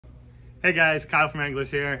Hey guys, Kyle from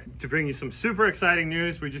Anglers here to bring you some super exciting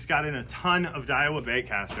news. We just got in a ton of Daiwa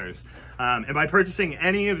Baitcasters. And by purchasing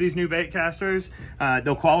any of these new Baitcasters,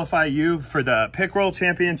 they'll qualify you for the Pickerel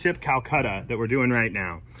Championship Calcutta that we're doing right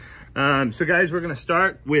now. So guys, we're gonna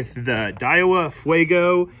start with the Daiwa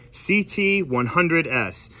Fuego CT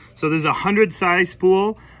 100S. So this is a 100 size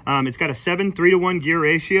spool. It's got a 7 3-to-1 gear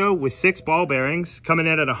ratio with 6 ball bearings, coming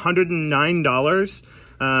in at $109.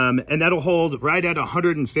 And that'll hold right at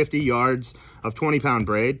 150 yards of 20-pound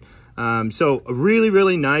braid. So a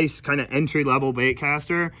really nice kind of entry-level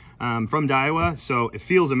baitcaster from Daiwa. So it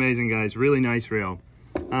feels amazing, guys. Really nice reel.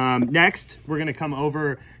 Next, we're going to come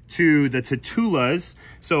over to the Tatulas.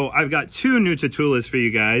 So I've got 2 new Tatulas for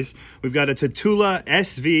you guys. We've got a Tatula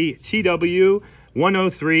SV TW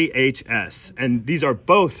 103HS, and these are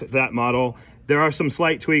both that model. There are some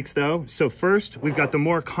slight tweaks though. So first, we've got the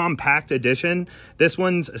more compact edition. This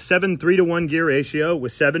one's a 7 3-to-1 gear ratio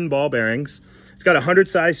with 7 ball bearings. It's got a 100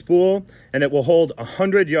 size spool and it will hold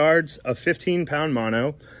 100 yards of 15-pound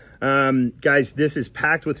mono. Guys, this is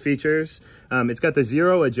packed with features. It's got the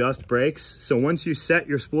 0 adjust brakes. So once you set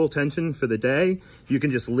your spool tension for the day, you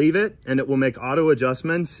can just leave it and it will make auto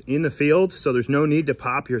adjustments in the field. So there's no need to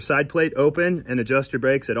pop your side plate open and adjust your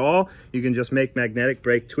brakes at all. You can just make magnetic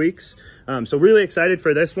brake tweaks. So really excited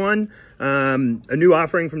for this one. A new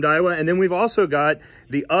offering from Daiwa. And then we've also got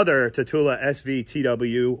the other Tatula SV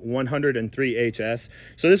TW 103HS.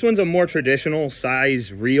 So this one's a more traditional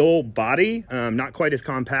size reel body, not quite as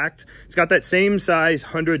compact. It's got that same size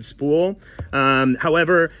 100 spool.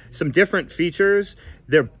 However, some different features.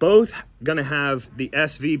 They're both going to have the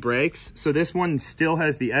SV brakes. So this one still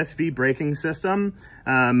has the SV braking system,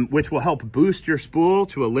 which will help boost your spool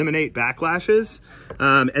to eliminate backlashes.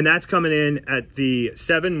 And that's coming in at the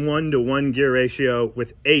 7 1-to-1 gear ratio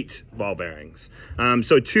with 8 ball bearings.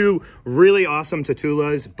 So 2 really awesome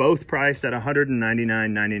Tatulas, both priced at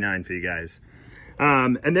 $199.99 for you guys.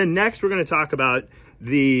 And then next we're going to talk about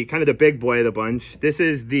the kind of the big boy of the bunch. This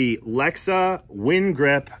is the Lexa Winn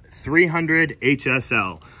Grip 300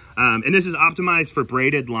 HSL. And this is optimized for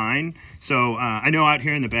braided line. So I know out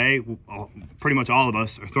here in the Bay, pretty much all of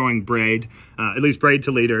us are throwing braid, at least braid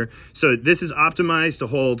to leader. So this is optimized to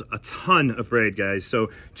hold a ton of braid, guys. So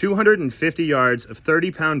 250 yards of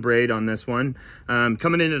 30-pound braid on this one,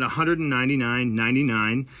 coming in at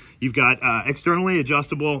 $199.99. You've got externally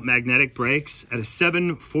adjustable magnetic brakes at a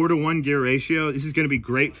 7 4-to-1 gear ratio. This is going to be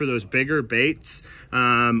great for those bigger baits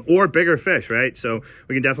or bigger fish, right? So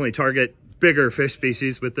we can definitely target bigger fish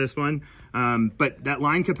species with this one. But that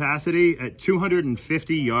line capacity at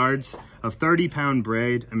 250 yards of 30-pound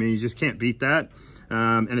braid, I mean, you just can't beat that.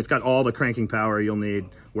 And it's got all the cranking power you'll need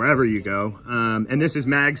wherever you go. And this is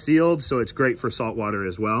mag sealed, so it's great for saltwater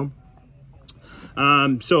as well.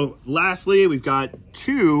 So lastly, we've got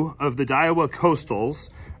 2 of the Daiwa Coastals.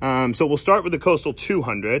 So we'll start with the Coastal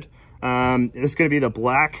 200. This is going to be the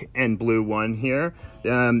black and blue one here.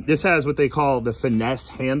 This has what they call the finesse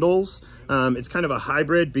handles. It's kind of a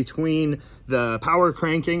hybrid between the power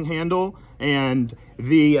cranking handle and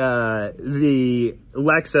the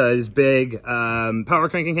Lexa's big power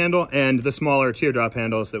cranking handle and the smaller teardrop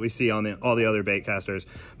handles that we see on all the other baitcasters.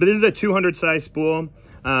 But this is a 200 size spool.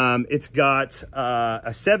 It's got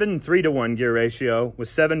a 7 3-to-1 gear ratio with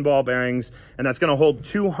 7 ball bearings, and that's going to hold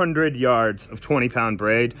 200 yards of 20-pound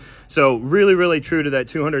braid. So really true to that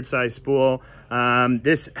 200 size spool.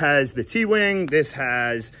 This has the T-wing. This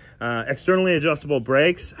has externally adjustable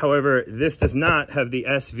brakes. However, this does not have the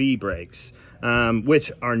SV brakes,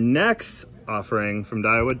 which our next offering from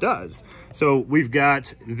Daiwa does. So we've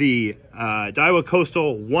got the Daiwa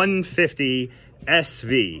Coastal 150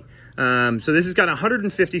 SV. So this has got a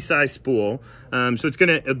 150 size spool. So it's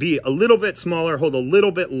going to be a little bit smaller, hold a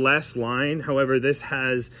little bit less line. However, this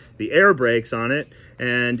has the air brakes on it,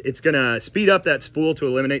 and it's going to speed up that spool to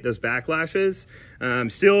eliminate those backlashes.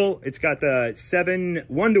 Still, it's got the 7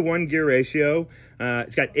 1-to-1 gear ratio.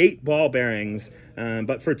 It's got 8 ball bearings,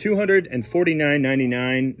 but for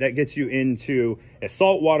 $249.99, that gets you into a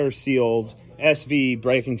saltwater sealed SV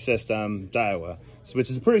braking system Daiwa,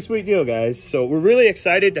 which is a pretty sweet deal, guys. So we're really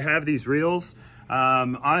excited to have these reels.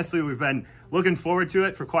 Honestly, we've been looking forward to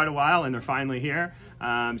it for quite a while, and they're finally here.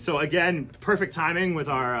 So again, perfect timing with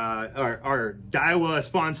our Daiwa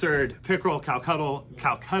sponsored Pickerel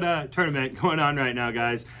Calcutta tournament going on right now,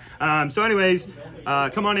 guys. So anyways,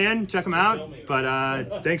 come on in, check them out.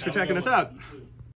 But thanks for checking us out.